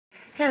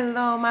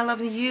Hello, my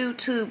lovely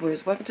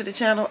YouTubers. Welcome to the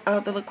channel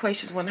of the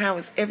Loquacious One. How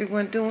is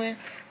everyone doing?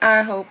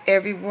 I hope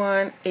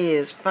everyone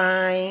is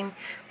fine.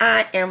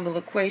 I am the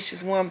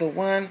Loquacious One, the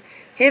one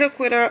hitter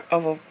quitter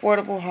of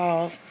affordable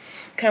hauls,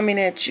 coming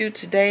at you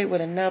today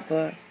with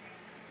another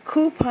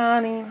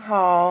couponing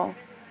haul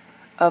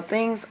of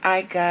things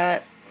I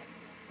got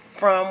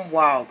from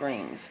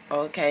Walgreens.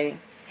 Okay.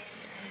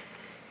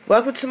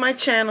 Welcome to my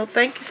channel.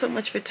 Thank you so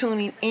much for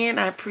tuning in.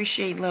 I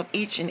appreciate and love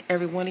each and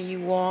every one of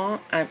you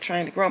all. I'm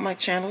trying to grow my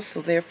channel,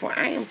 so therefore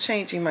I am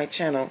changing my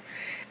channel.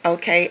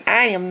 Okay,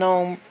 I am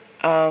known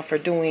for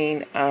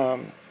doing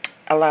a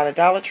lot of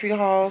Dollar Tree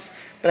hauls,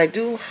 but I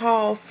do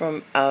haul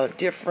from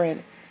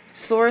different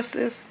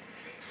sources,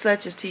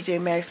 such as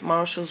TJ Maxx,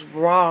 Marshalls,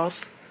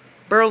 Ross,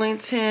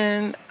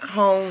 Burlington,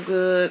 Home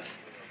Goods,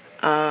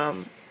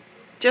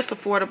 just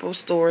affordable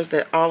stores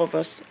that all of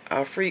us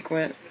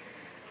frequent.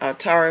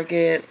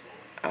 Target,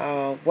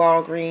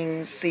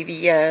 Walgreens,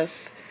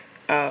 CVS.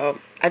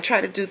 I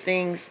try to do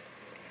things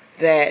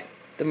that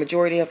the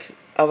majority of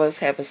us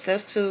have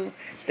access to,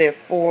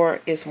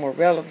 therefore it's more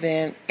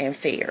relevant and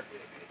fair.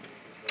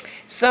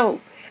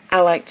 So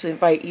I like to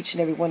invite each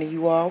and every one of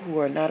you all who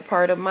are not a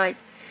part of my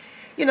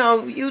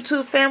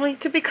YouTube family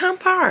to become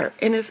part.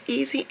 And it's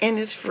easy and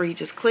it's free.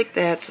 Just click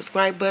that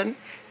subscribe button,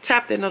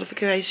 tap that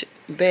notification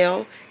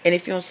bell, and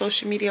if you're on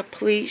social media,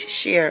 please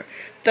share.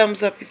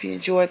 Thumbs up if you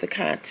enjoy the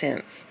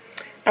contents.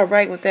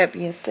 Alright, with that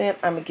being said,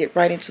 I'm going to get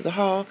right into the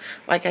haul.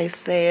 Like I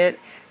said,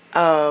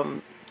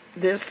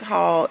 this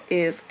haul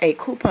is a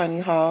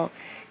couponing haul,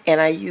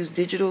 and I use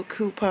digital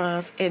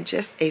coupons and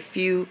just a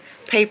few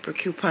paper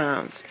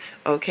coupons,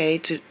 okay,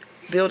 to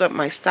build up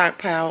my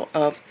stockpile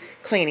of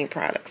cleaning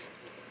products.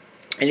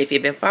 And if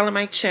you've been following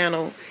my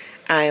channel,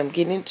 I am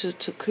getting into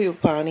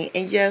couponing,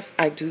 and yes,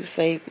 I do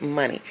save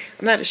money.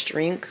 I'm not a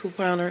stream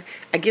couponer.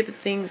 I get the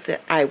things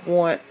that I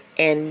want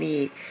and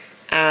need.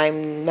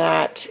 I'm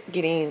not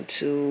getting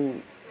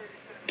things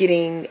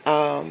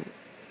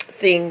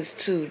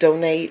to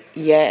donate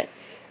yet,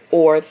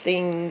 or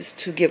things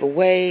to give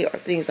away, or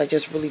things I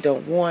just really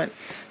don't want.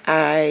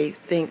 I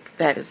think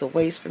that is a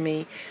waste for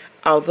me.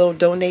 Although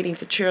donating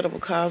for charitable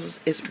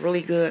causes is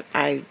really good,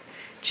 I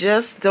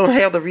just don't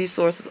have the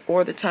resources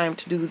or the time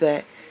to do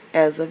that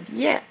as of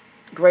yet.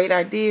 Great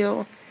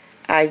ideal.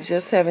 I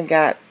just haven't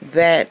got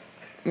that,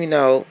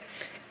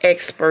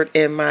 expert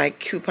in my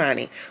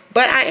couponing.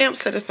 But I am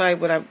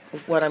satisfied with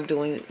what I'm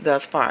doing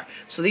thus far.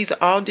 So these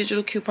are all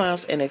digital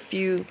coupons and a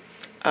few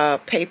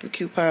paper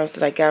coupons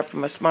that I got from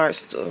my smart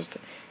stores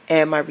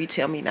and my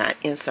Retail Me Not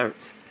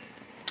inserts.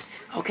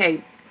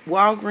 Okay,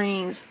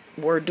 Walgreens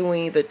were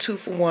doing the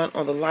 2-for-1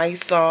 on the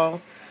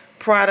Lysol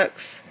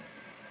products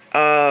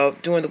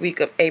during the week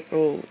of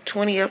April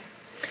 20th.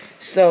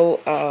 So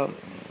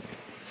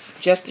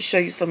just to show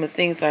you some of the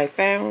things I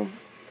found,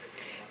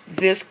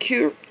 this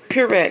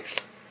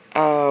Purex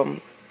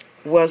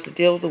was the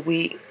deal of the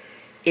week.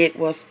 It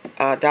was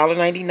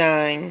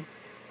 $1.99,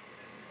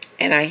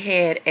 and I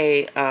had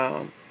a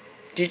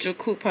digital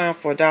coupon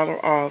for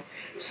 $1 off,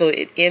 so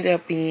it ended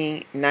up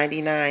being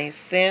 99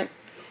 cents,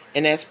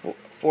 and that's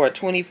for a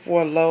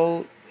 24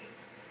 load,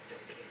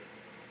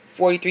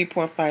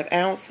 43.5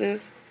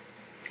 ounces.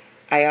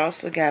 I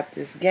also got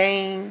this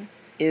Gain.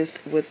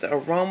 It's with the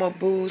Aroma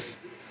Boost.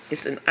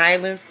 It's an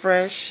Island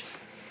Fresh.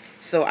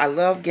 So I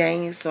love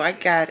Gain. So I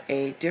got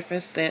a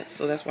different scent.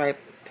 So that's why I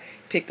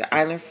picked the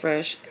Island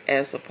Fresh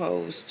as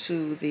opposed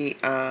to the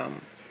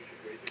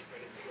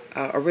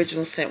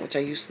original scent, which I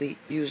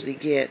usually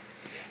get.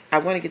 I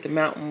want to get the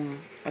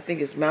Mountain, I think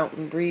it's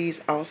Mountain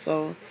Breeze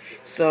also.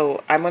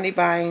 So I'm only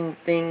buying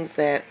things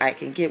that I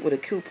can get with a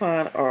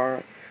coupon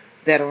or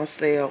that are on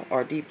sale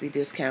or deeply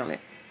discounted.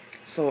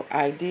 So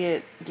I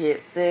did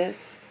get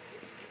this,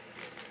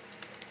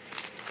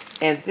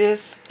 and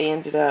this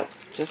ended up,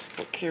 just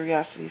for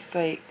curiosity's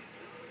sake,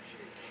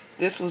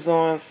 this was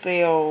on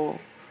sale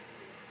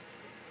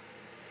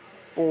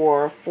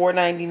for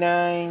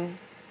 $4.99,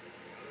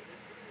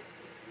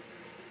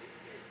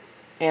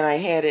 and I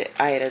had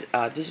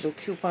a digital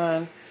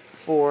coupon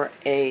for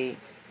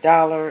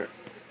 $1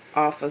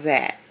 off of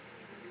that.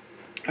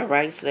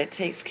 Alright, so that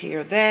takes care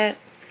of that.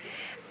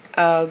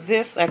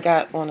 This I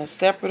got on a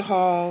separate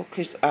haul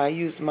because I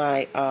used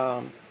my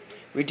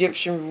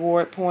redemption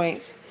reward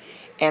points,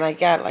 and I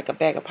got like a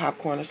bag of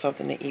popcorn or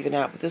something to even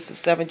out. But this is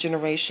 7th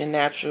generation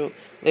natural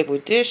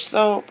liquid dish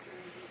soap,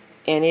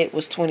 and it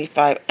was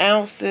 25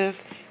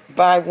 ounces.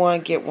 Buy one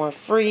get one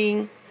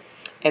free,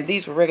 and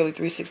these were regularly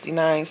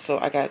 $3.69, so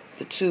I got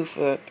the 2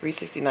 for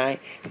 $3.69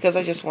 because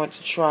I just wanted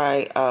to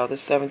try the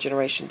 7th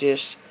generation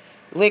dish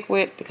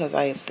liquid because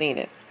I had seen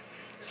it.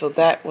 So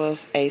that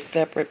was a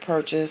separate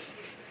purchase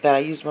that I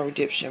used my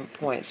redemption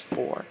points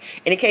for.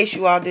 And in case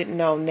you all didn't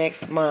know,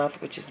 next month,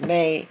 which is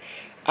May,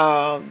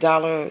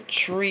 Dollar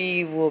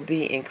Tree will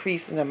be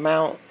increasing the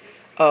amount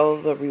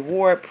of the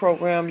reward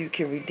program you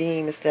can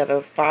redeem. Instead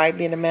of 5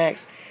 being the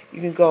max, you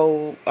can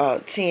go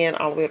 10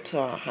 all the way up to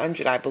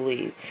 100, I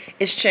believe.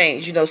 It's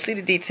changed. See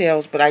the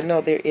details, but I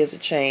know there is a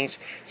change.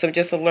 So I'm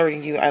just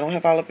alerting you. I don't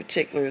have all the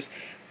particulars,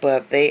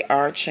 but they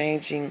are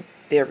changing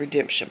their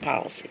redemption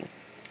policy,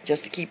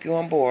 just to keep you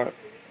on board.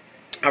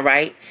 All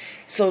right,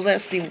 so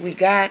let's see what we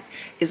got.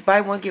 Is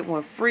buy one get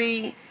one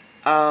free,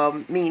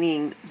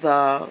 meaning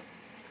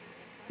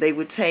they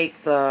would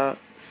take the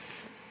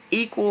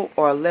equal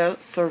or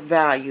lesser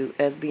value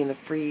as being a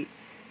free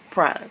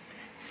product.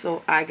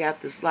 So I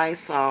got this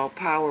Lysol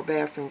Power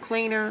Bathroom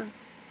Cleaner,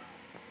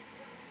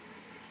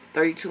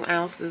 32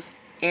 ounces,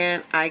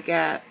 and I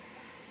got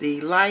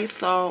the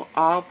Lysol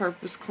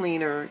All-Purpose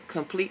Cleaner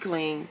Complete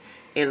Clean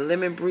in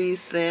Lemon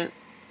Breeze scent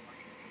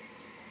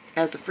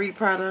as a free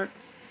product.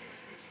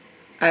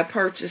 I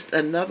purchased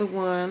another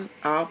one,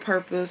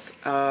 all-purpose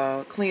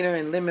cleaner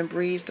in Lemon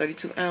Breeze,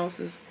 32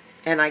 ounces,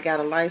 and I got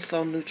a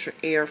Lysol Neutra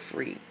Air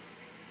free.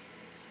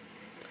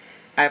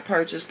 I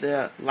purchased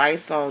the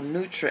Lysol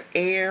Neutra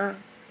Air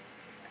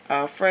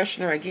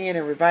freshener, again,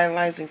 in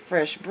Revitalizing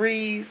Fresh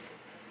Breeze.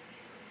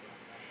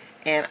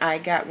 And I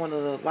got one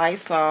of the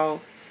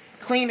Lysol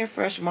Cleaner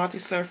Fresh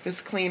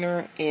Multi-Surface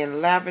Cleaner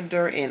in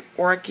Lavender and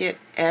Orchid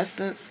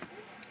Essence,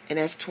 and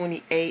that's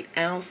 28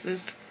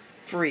 ounces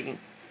free.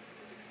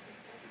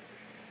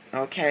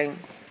 Okay,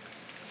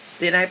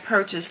 then I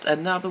purchased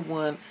another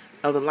one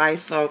of the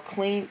Lysol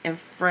Clean and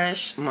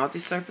Fresh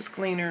Multi-Surface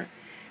Cleaner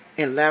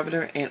in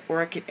Lavender and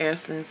Orchid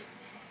Essence,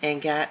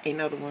 and got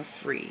another one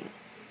free.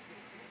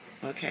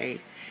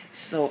 Okay,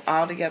 so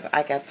altogether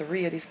I got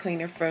 3 of these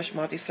Clean and Fresh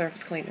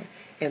Multi-Surface Cleaner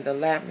in the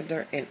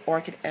Lavender and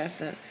Orchid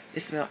Essence. They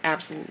smell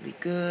absolutely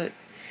good.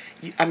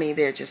 I mean,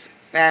 they're just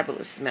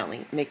fabulous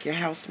smelling. Make your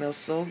house smell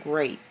so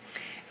great.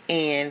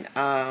 And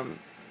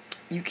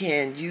you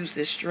can use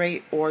this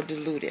straight or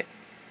diluted.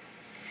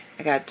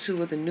 I got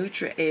 2 of the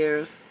Neutra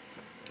Airs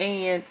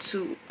and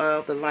 2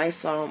 of the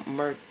Lysol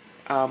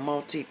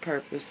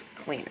multi-purpose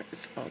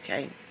cleaners.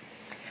 Okay.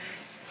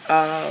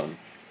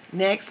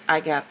 Next,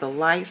 I got the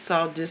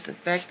Lysol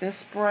disinfectant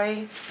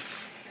spray,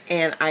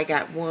 and I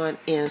got one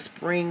in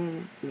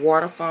Spring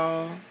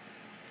Waterfall,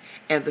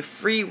 and the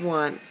free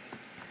one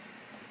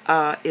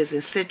is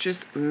in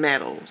Citrus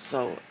Metal.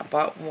 So I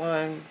bought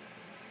one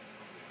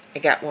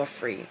and got one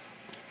free.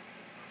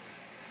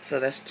 So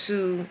that's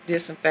 2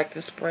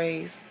 disinfectant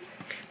sprays.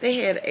 They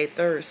had a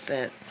third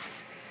scent.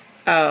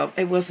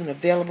 It wasn't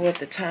available at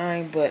the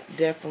time, but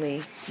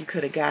definitely you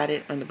could have got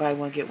it on the buy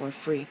one get one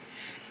free.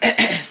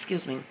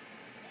 Excuse me.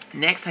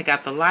 Next, I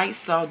got the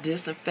Lysol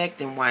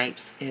disinfectant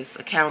wipes. It's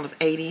a count of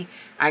 80.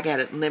 I got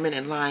it lemon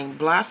and lime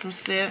blossom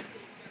scent,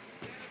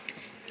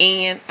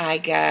 and I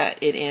got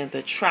it in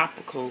the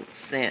tropical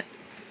scent.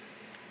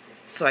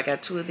 So I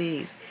got 2 of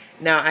these.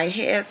 Now, I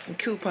had some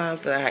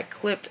coupons that I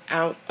clipped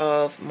out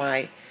of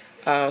my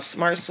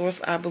Smart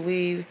Source, I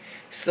believe.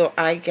 So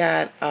I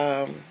got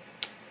 $1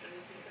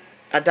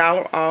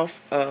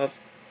 off of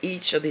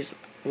each of these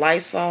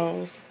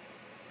Lysols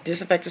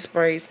disinfectant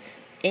sprays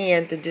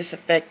and the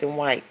disinfectant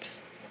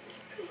wipes.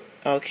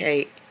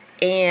 Okay,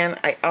 and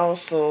I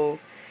also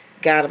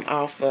got them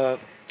off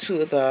of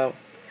 2 of the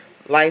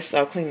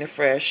Lysol Clean and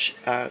Fresh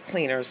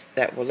cleaners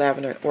that were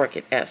Lavender and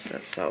Orchid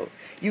Essence. So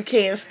you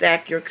can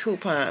stack your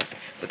coupons,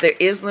 but there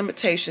is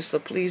limitations, so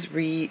please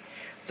read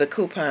the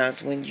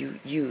coupons when you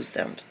use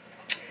them.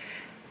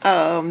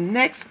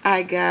 Next,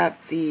 I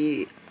got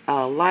the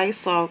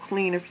Lysol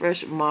Clean and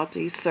Fresh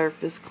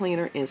Multi-Surface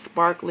Cleaner in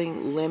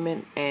Sparkling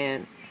Lemon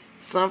and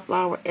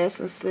Sunflower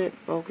Essence scent.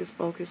 Focus,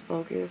 focus,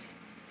 focus.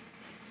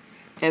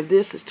 And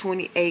this is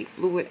 28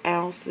 fluid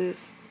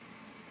ounces.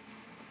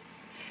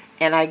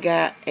 And I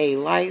got a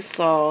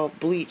Lysol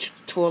Bleach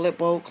Toilet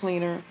Bowl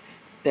Cleaner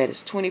that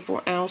is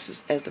 24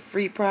 ounces as the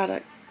free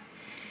product.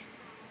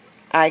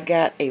 I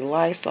got a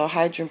Lysol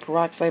Hydrogen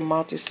Peroxide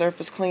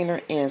Multi-Surface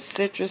Cleaner in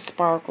Citrus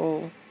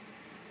Sparkle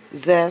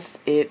Zest.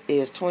 It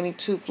is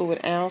 22 fluid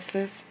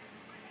ounces.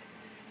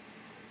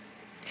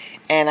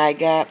 And I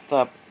got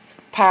the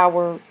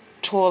Power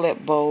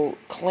Toilet Bowl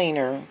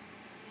Cleaner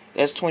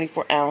that's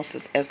 24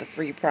 ounces as the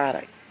free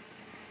product.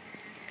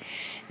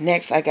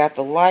 Next, I got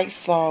the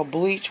Lysol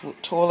Bleach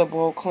Toilet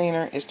Bowl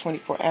Cleaner. It's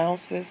 24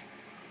 ounces.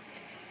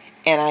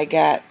 And I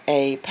got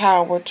a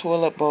Power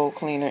Toilet Bowl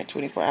Cleaner at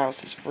 24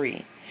 ounces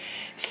free.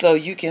 So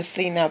you can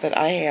see now that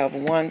I have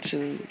 1,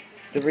 2,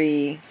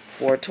 3,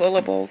 4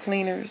 toilet bowl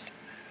cleaners.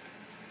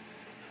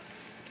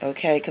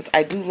 Okay, because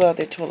I do love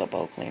their toilet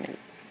bowl cleaner.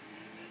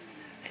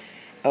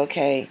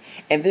 Okay,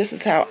 and this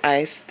is how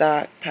I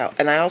stock power.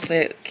 And I also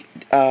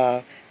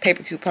had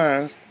paper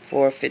coupons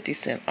for 50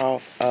 cents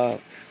off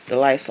of the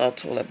Lysol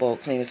toilet bowl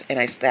cleaners, and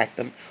I stacked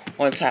them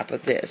on top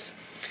of this.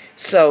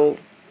 So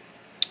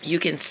you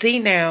can see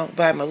now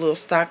by my little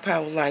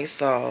stockpile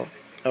Lysol,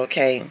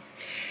 okay,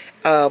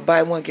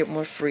 buy one get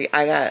one free.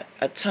 I got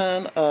a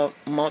ton of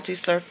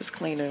multi-surface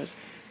cleaners,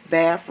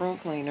 bathroom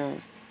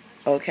cleaners,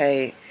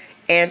 okay,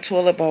 and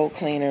toilet bowl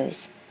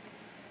cleaners,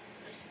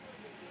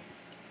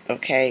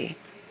 okay.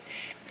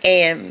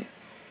 And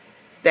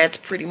that's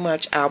pretty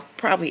much, I'll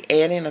probably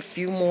add in a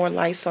few more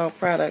Lysol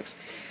products,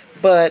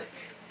 but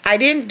I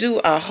didn't do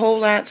a whole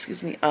lot,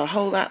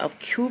 of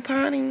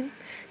couponing,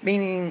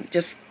 meaning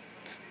just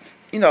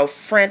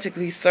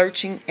frantically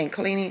searching and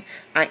cleaning.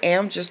 I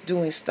am just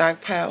doing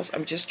stockpiles.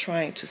 I'm just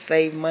trying to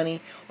save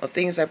money on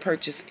things I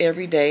purchase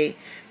every day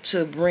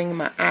to bring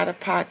my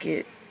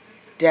out-of-pocket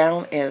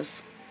down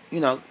as,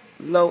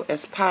 low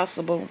as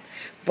possible.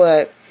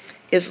 But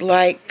it's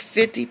like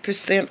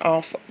 50%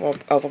 off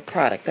of a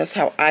product. That's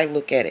how I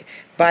look at it.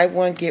 Buy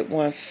one, get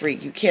one free.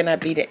 You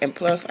cannot beat it. And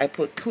plus, I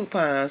put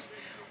coupons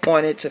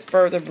on it to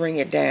further bring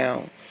it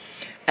down.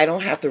 I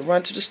don't have to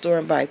run to the store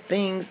and buy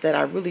things that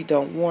I really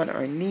don't want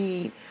or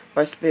need,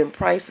 or spend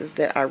prices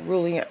that I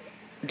really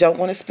don't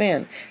want to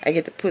spend. I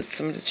get to put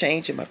some of the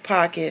change in my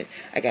pocket.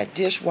 I got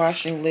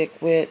dishwashing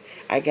liquid.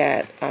 I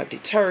got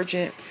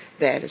detergent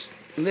that is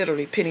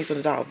literally pennies on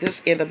the dollar.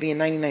 This ended up being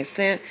 99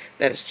 cents.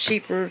 That is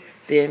cheaper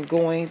than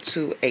going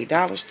to a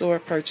dollar store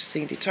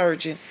purchasing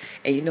detergent,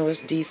 and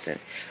it's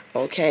decent.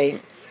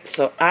 Okay,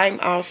 so I'm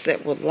all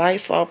set with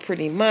Lysol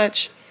pretty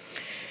much.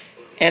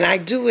 And I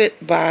do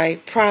it by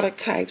product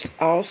types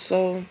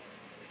also.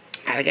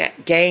 I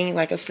got Gain,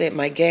 like I said,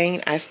 my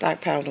Gain, I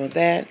stockpiled on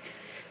that.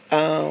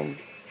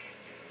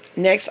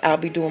 Next, I'll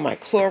be doing my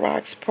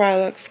Clorox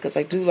products, because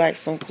I do like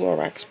some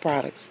Clorox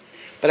products.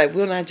 But I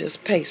will not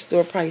just pay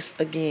store price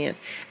again.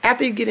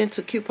 After you get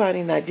into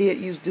couponing, I did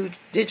use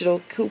digital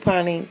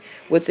couponing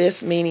with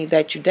this, meaning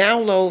that you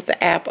download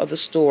the app of the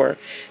store.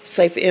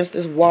 Say, for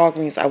instance,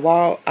 Walgreens. I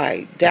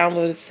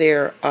downloaded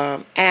their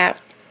app.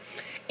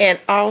 And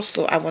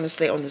also, I want to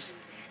say on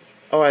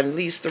at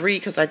least 3,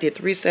 because I did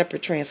 3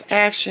 separate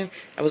transactions,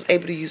 I was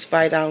able to use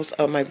 $5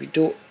 of my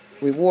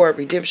reward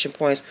redemption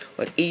points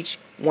on each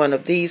one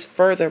of these,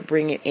 further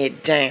bringing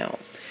it down.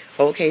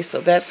 Okay,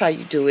 so that's how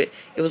you do it.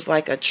 It was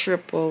like a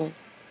triple,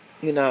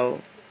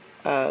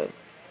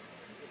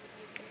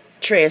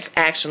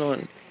 transaction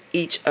on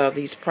each of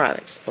these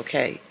products.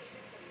 Okay.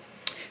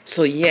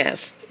 So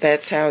yes,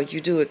 that's how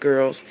you do it,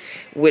 girls,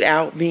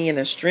 without being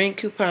a string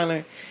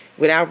couponer,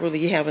 without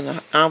really having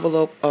an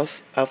envelope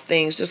of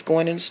things, just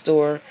going in the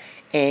store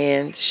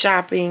and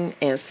shopping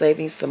and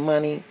saving some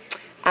money.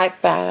 I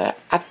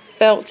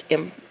felt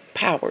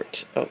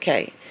empowered.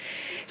 Okay,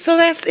 so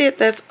that's it.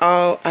 That's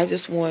all. I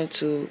just wanted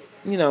to,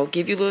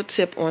 give you a little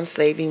tip on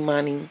saving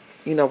money.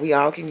 We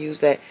all can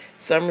use that.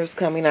 Summer's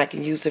coming. I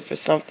can use it for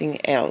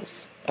something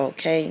else.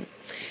 Okay.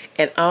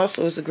 And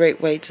also, it's a great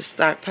way to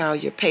stockpile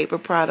your paper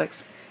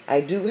products.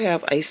 I do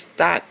have a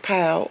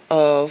stockpile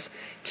of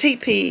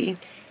TP,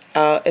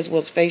 as well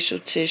as facial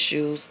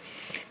tissues.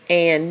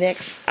 And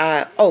next,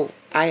 I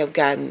have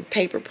gotten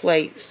paper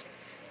plates,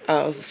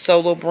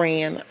 Solo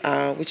brand,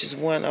 which is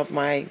one of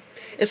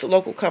it's a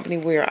local company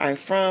where I'm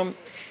from,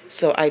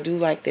 so I do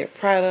like their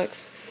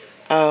products.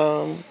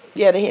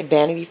 Yeah, they have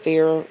Vanity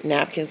Fair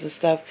napkins and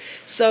stuff.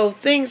 So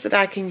things that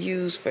I can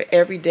use for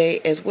every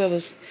day, as well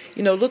as,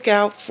 look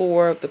out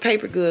for the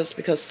paper goods,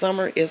 because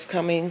summer is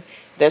coming.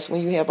 That's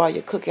when you have all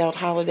your cookout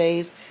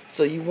holidays.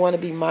 So you want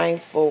to be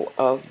mindful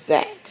of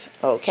that.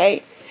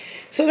 Okay.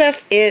 So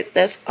that's it.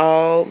 That's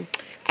all.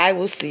 I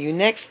will see you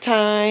next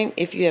time.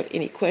 If you have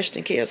any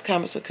questions, cares,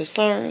 comments, or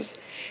concerns,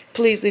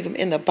 please leave them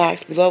in the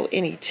box below.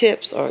 Any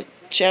tips or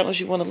channels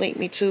you want to link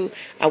me to,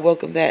 I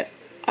welcome that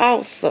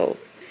also.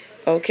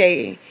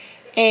 Okay.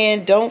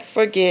 And don't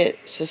forget,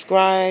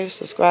 subscribe.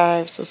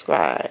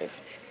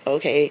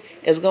 Okay.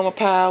 As Goma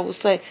Powell will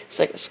say,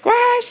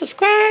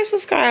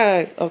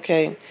 subscribe.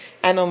 Okay.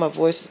 I know my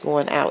voice is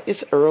going out.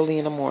 It's early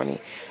in the morning.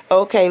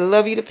 Okay.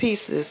 Love you to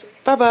pieces.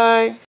 Bye-bye.